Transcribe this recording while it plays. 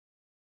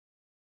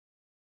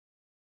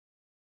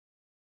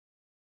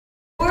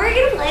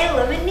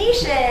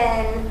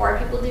elimination. 4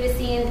 people do a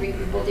scene, 3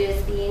 people do a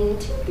scene,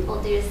 2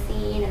 people do a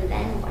scene, and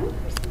then 1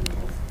 person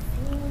does the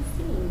same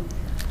scene.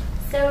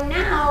 So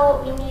now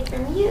what we need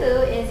from you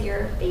is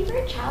your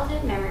favorite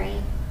childhood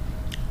memory.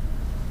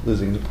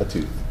 Losing a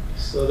tooth.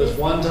 So this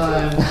one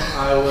time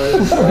I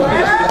was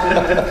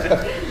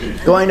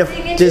going to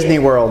Disney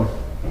World.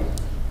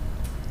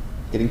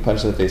 Getting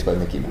punched in the face by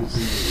Mickey Mouse.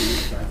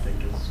 I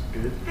think is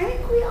good. I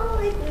think we all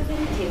like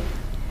losing a tooth.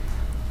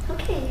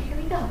 Okay, here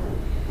we go.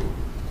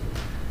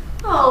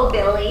 Oh,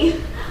 Billy,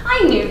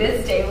 I knew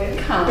this day would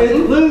come. It's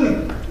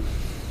Luke.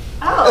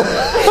 Oh.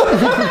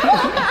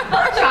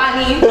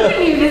 Johnny, who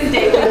knew this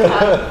day would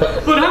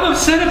come? But I'm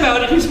upset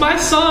about it. He's my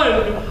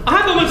son.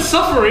 I'm the one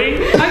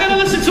suffering. I gotta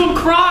listen to him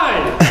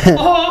cry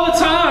all the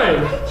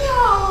time. I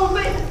know,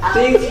 but...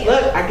 Things,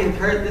 look, I can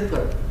turn this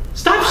way.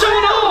 Stop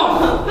showing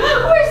off.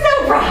 We're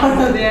so proud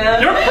of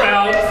him. You're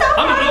proud. We're so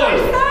I'm proud of our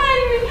annoyed. son.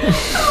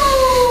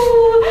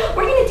 Oh,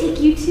 we're gonna take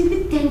you to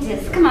the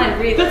dentist. Come on,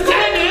 breathe. The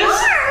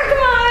dentist?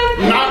 Come on.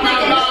 Knock,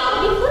 knock, knock.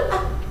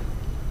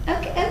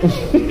 Okay.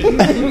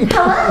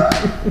 Hello?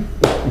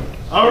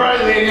 All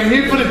right, lady, I'm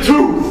here for the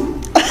tooth.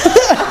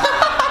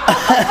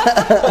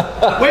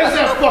 Where's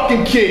that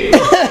fucking kid?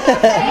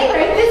 Hey,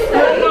 right this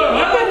way. No, I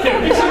like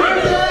him. He's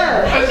right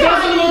there. It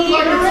doesn't look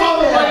like it's all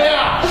the way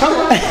out.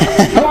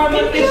 Come on,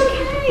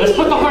 let's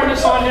put the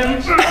harness on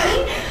him.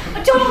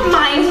 Don't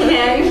mind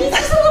him. He's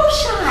just a little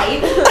shy.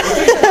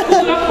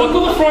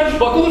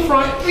 Buckle the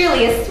front.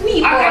 Really a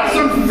sweet boy. I got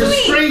some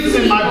restraints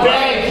in my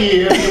bag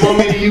here if you want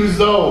me to use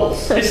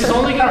those. This is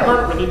only gonna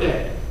hurt really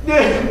bad.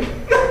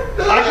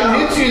 I can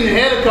hit you in the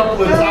head a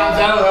couple of times,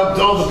 that'll help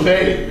dull the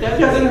pain. That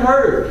doesn't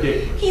hurt.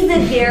 He's a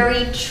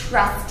very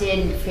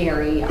trusted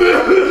fairy.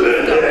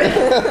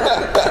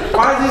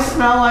 Why does it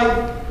smell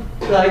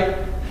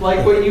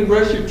like what you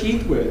brush your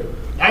teeth with?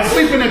 I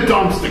sleep in a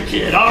dumpster,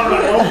 kid. All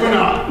right, open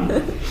up.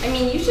 I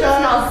mean, you should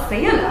smell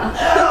Santa.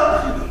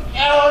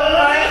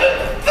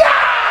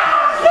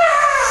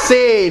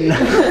 Scene.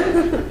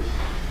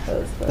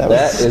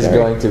 That is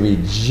going to be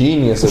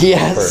genius of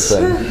Yes.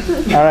 person.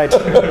 All right.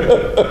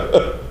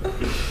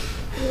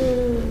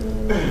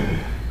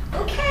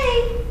 Okay.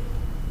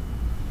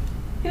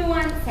 Who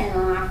wants sent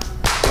off?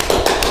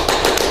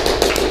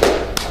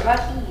 What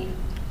about he?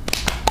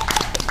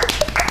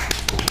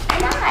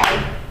 And I.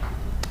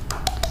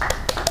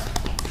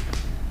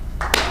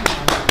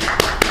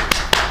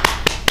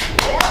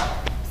 Well,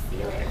 see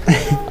you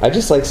later. I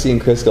just like seeing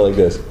Chris go like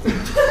this.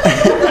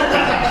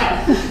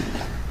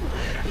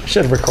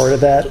 Should have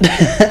recorded that.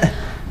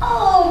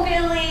 Oh,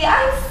 Billy,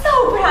 I'm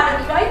so proud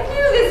of you. I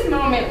knew this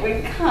moment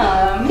would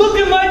come. Look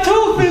at my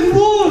tooth, it's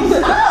loose.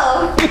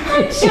 Oh,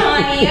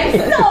 Johnny, I'm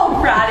so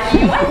proud of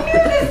you. I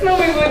knew this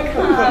moment would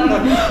come.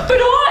 But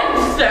I'm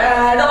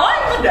sad,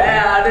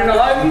 and I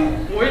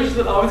wish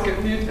that I was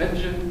getting the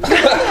attention. I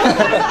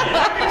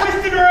can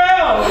twist it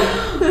around.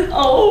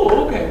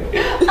 Oh, okay.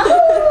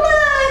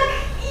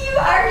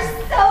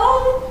 Oh,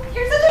 look,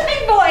 you're such a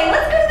big boy.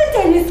 Let's go to the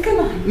dentist, come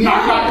on.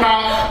 Knock, knock,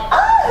 knock.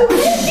 Oh,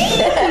 Billy.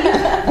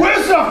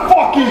 Where's the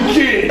fucking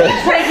kid?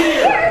 Right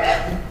here.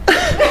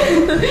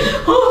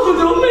 Oh,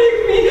 don't make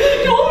me.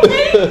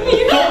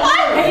 I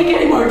hate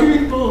getting more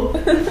people.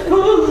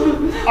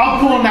 I'm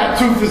pulling that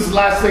tooth. This is the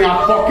last thing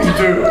I'll fucking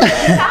do.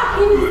 Stop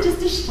him, he's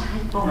just a shy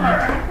boy.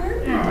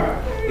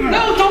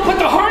 No, don't put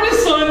the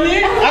harness on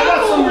me. I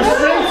got some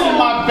restraints in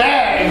my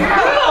bag.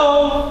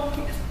 No.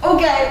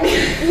 Okay.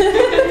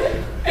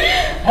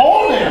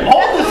 Hold him.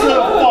 Hold this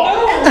little fuck.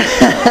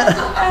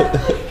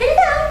 Here you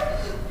go.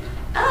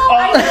 Oh, I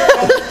know.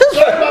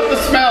 Sorry about the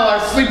smell. I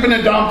sleep in a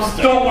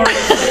dumpster. Don't worry.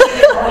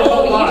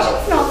 Oh, you should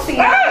smell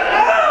Santa.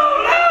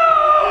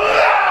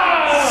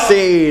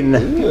 Scene. Ooh,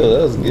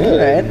 that was good. All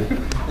right.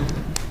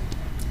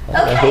 I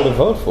don't know who to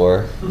vote for.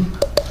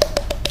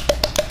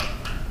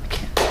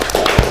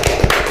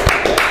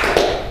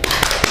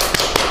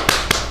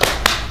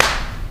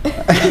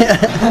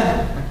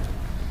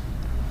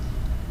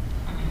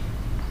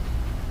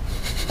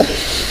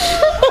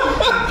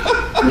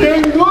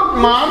 Hey, look,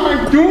 Mom. My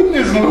tooth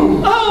is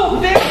loose. Oh,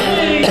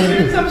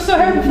 Billy, I'm so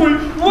happy for you.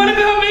 What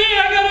about me?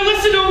 I gotta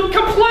listen to him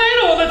complain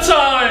all the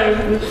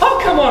time. Oh,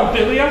 come on,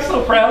 Billy. I'm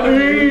so proud of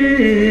you.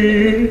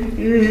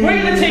 We're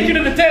gonna take you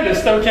to the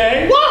dentist,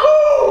 okay?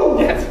 Woohoo!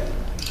 Yes.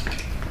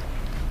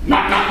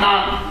 Knock, knock,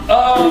 knock.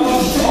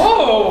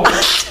 Oh.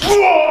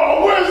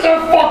 Whoa, where's that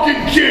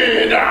fucking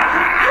kid? Who is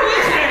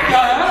that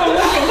guy? I don't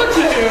know. Look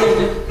at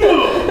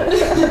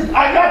him. I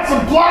got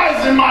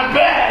supplies in my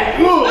bag.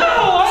 No, I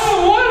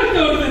don't want to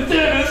go to the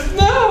dentist.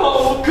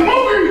 No. Come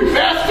over here, you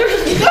bastard.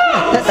 No.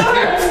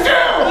 Stand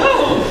still.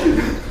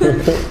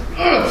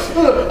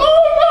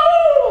 Oh, no.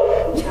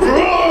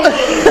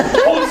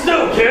 Hold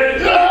still,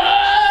 kid.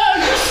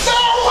 You're so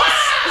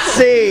loud.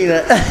 Scene.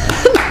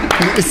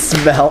 You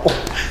smell.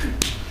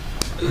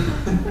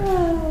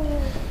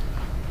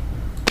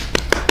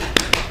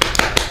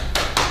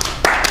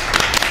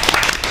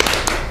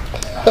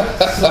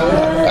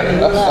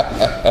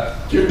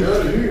 Get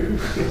out of here.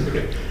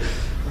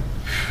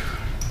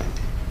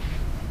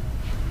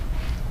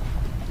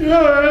 Yeah,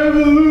 I have a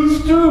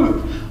loose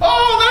tooth.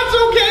 Oh, that's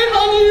okay,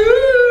 honey.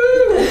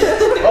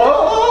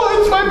 Oh,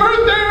 it's my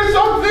birthday or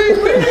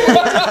something.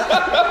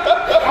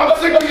 I'm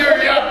sick of your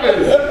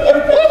yapping.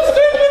 Let's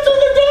take me to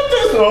the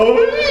dentist. Oh,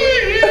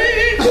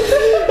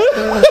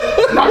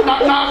 knock,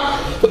 knock, knock.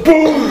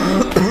 Boom.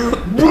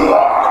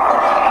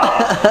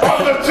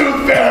 I'm the tooth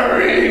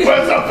fairy.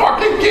 Where's the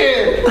fucking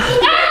kid?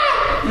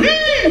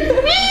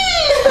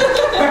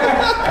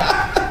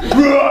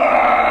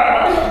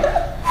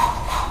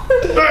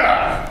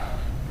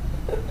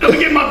 Let me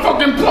get my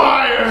fucking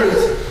pliers!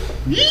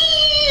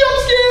 Yee! I'm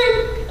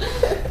scared!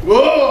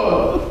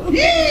 Whoa!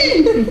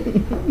 Yee!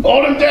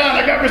 Hold him down,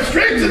 I got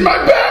restraints in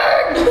my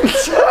bag!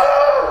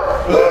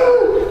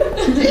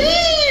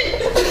 Yee!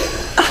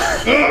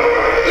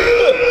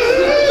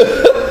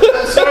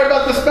 Sorry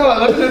about the smell, I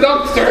left in the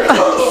dumpster.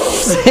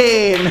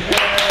 Insane.